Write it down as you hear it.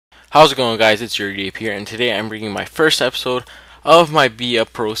How's it going, guys? It's urdiub here, and today I'm bringing my first episode of my Be a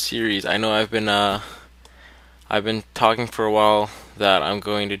Pro series. I know I've been talking for a while that I'm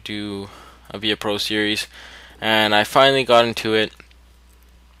going to do a Be a Pro series, and I finally got into it.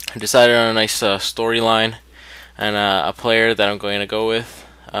 I decided on a nice storyline and a player that I'm going to go with.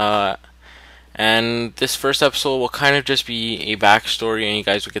 And this first episode will kind of just be a backstory, and you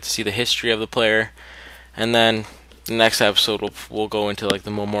guys will get to see the history of the player, and then the next episode we'll go into like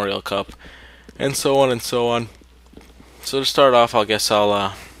the Memorial Cup and so on and so on. So to start off, I guess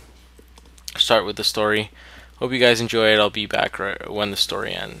I'll start with the story. Hope you guys enjoy it. I'll be back right when the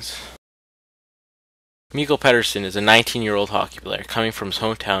story ends. Mikkel Pedersen is a 19-year-old hockey player coming from his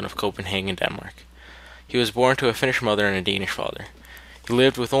hometown of Copenhagen, Denmark. He was born to a Finnish mother and a Danish father. He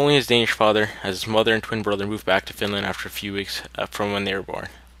lived with only his Danish father, as his mother and twin brother moved back to Finland after a few weeks from when they were born.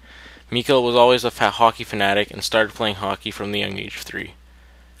 Mikkel was always a hockey fanatic and started playing hockey from the young age of 3.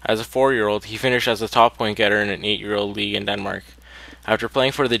 As a 4-year-old, he finished as the top point getter in an 8-year-old league in Denmark. After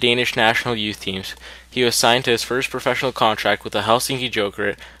playing for the Danish national youth teams, he was signed to his first professional contract with the Helsinki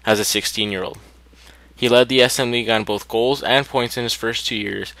Jokerit as a 16-year-old. He led the SM League on both goals and points in his first 2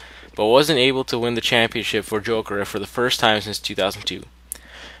 years, but wasn't able to win the championship for Jokerit for the first time since 2002.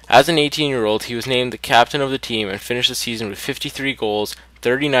 As an 18-year-old, he was named the captain of the team and finished the season with 53 goals,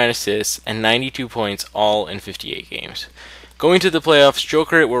 39 assists, and 92 points, all in 58 games. Going to the playoffs,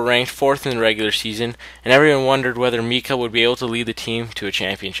 Jokerit were ranked 4th in the regular season, and everyone wondered whether Mikkel would be able to lead the team to a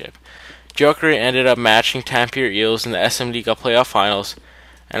championship. Jokerit ended up matching Tampere Eels in the SM Liga playoff finals,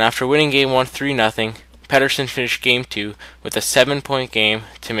 and after winning Game 1 3-0, Pedersen finished Game 2 with a 7-point game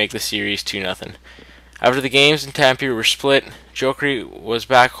to make the series 2-0. After the games in Tampere were split, Jokerit was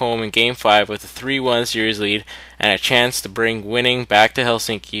back home in Game 5 with a 3-1 series lead and a chance to bring winning back to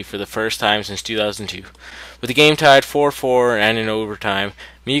Helsinki for the first time since 2002. With the game tied 4-4 and in overtime,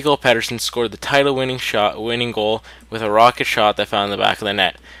 Mikkel Pedersen scored the title-winning goal with a rocket shot that found the back of the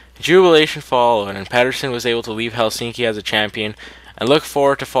net. Jubilation followed, and Pedersen was able to leave Helsinki as a champion and look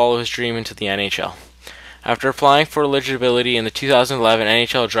forward to follow his dream into the NHL. After applying for eligibility in the 2011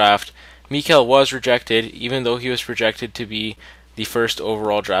 NHL draft, Mikkel was rejected, even though he was projected to be the first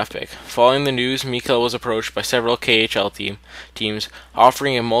overall draft pick. Following the news, Mikkel was approached by several KHL teams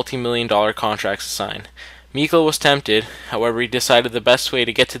offering him multi-million-dollar contracts to sign. Mikkel was tempted, however he decided the best way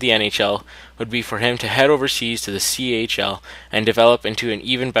to get to the NHL would be for him to head overseas to the CHL and develop into an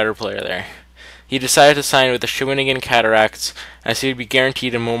even better player there. He decided to sign with the Shawinigan Cataracts, as he would be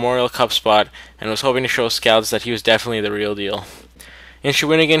guaranteed a Memorial Cup spot and was hoping to show scouts that he was definitely the real deal. In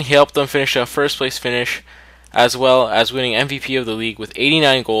Shawinigan, he helped them finish a first-place finish, as well as winning MVP of the league with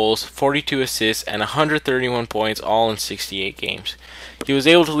 89 goals, 42 assists, and 131 points, all in 68 games. He was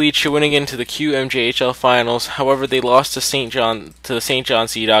able to lead Shawinigan to the QMJHL finals, however they lost to the St. John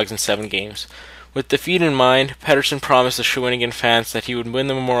Sea Dogs in 7 games. With defeat in mind, Pedersen promised the Shawinigan fans that he would win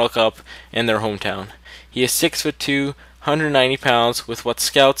the Memorial Cup in their hometown. He is 6'2", 190 pounds, with what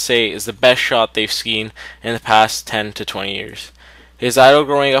scouts say is the best shot they've seen in the past 10 to 20 years. His idol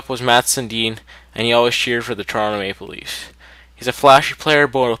growing up was Matt Sundin, and he always cheered for the Toronto Maple Leafs. He's a flashy player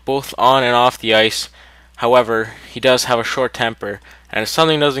both on and off the ice. However, he does have a short temper, and if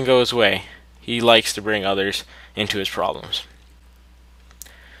something doesn't go his way, he likes to bring others into his problems.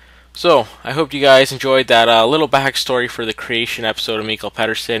 So, I hope you guys enjoyed that little backstory for the creation episode of Mikkel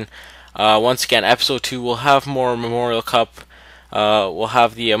Pedersen. Once again, episode 2 will have more Memorial Cup. We'll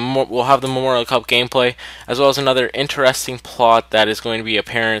have the Memorial Cup gameplay, as well as another interesting plot that is going to be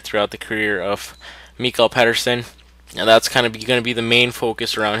apparent throughout the career of Mikkel Pedersen, and that's kind of going to be the main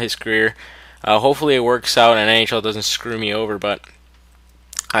focus around his career. Hopefully, it works out and NHL doesn't screw me over, but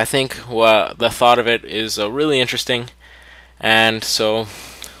I think the thought of it is really interesting, and so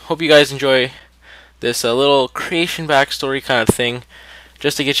hope you guys enjoy this little creation backstory kind of thing,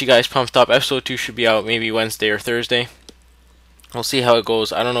 just to get you guys pumped up. Episode 2 should be out maybe Wednesday or Thursday. We'll see how it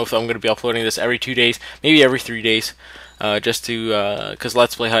goes. I don't know if I'm going to be uploading this every 2 days, maybe every 3 days, just to, because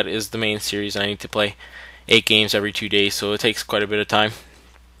Let's Play Hut is the main series, and I need to play 8 games every 2 days, so it takes quite a bit of time.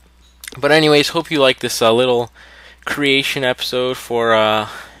 But anyways, hope you like this little creation episode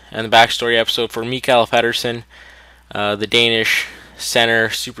and the backstory episode for Mikkel Pedersen, the Danish center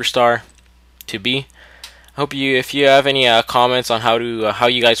superstar to be. Hope if you have any comments on how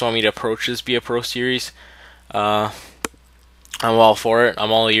you guys want me to approach this Be a Pro series, I'm all for it.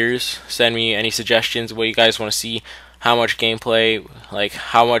 I'm all ears. Send me any suggestions, what you guys want to see, how much gameplay, like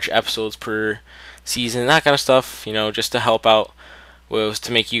how much episodes per season, that kind of stuff, you know, just to help out,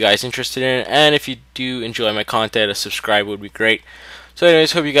 to make you guys interested in it. And if you do enjoy my content, a subscribe would be great. So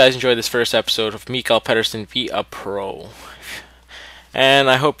anyways, hope you guys enjoyed this first episode of Mikkel Pedersen Be a Pro. And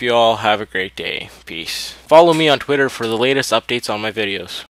I hope you all have a great day. Peace. Follow me on Twitter for the latest updates on my videos.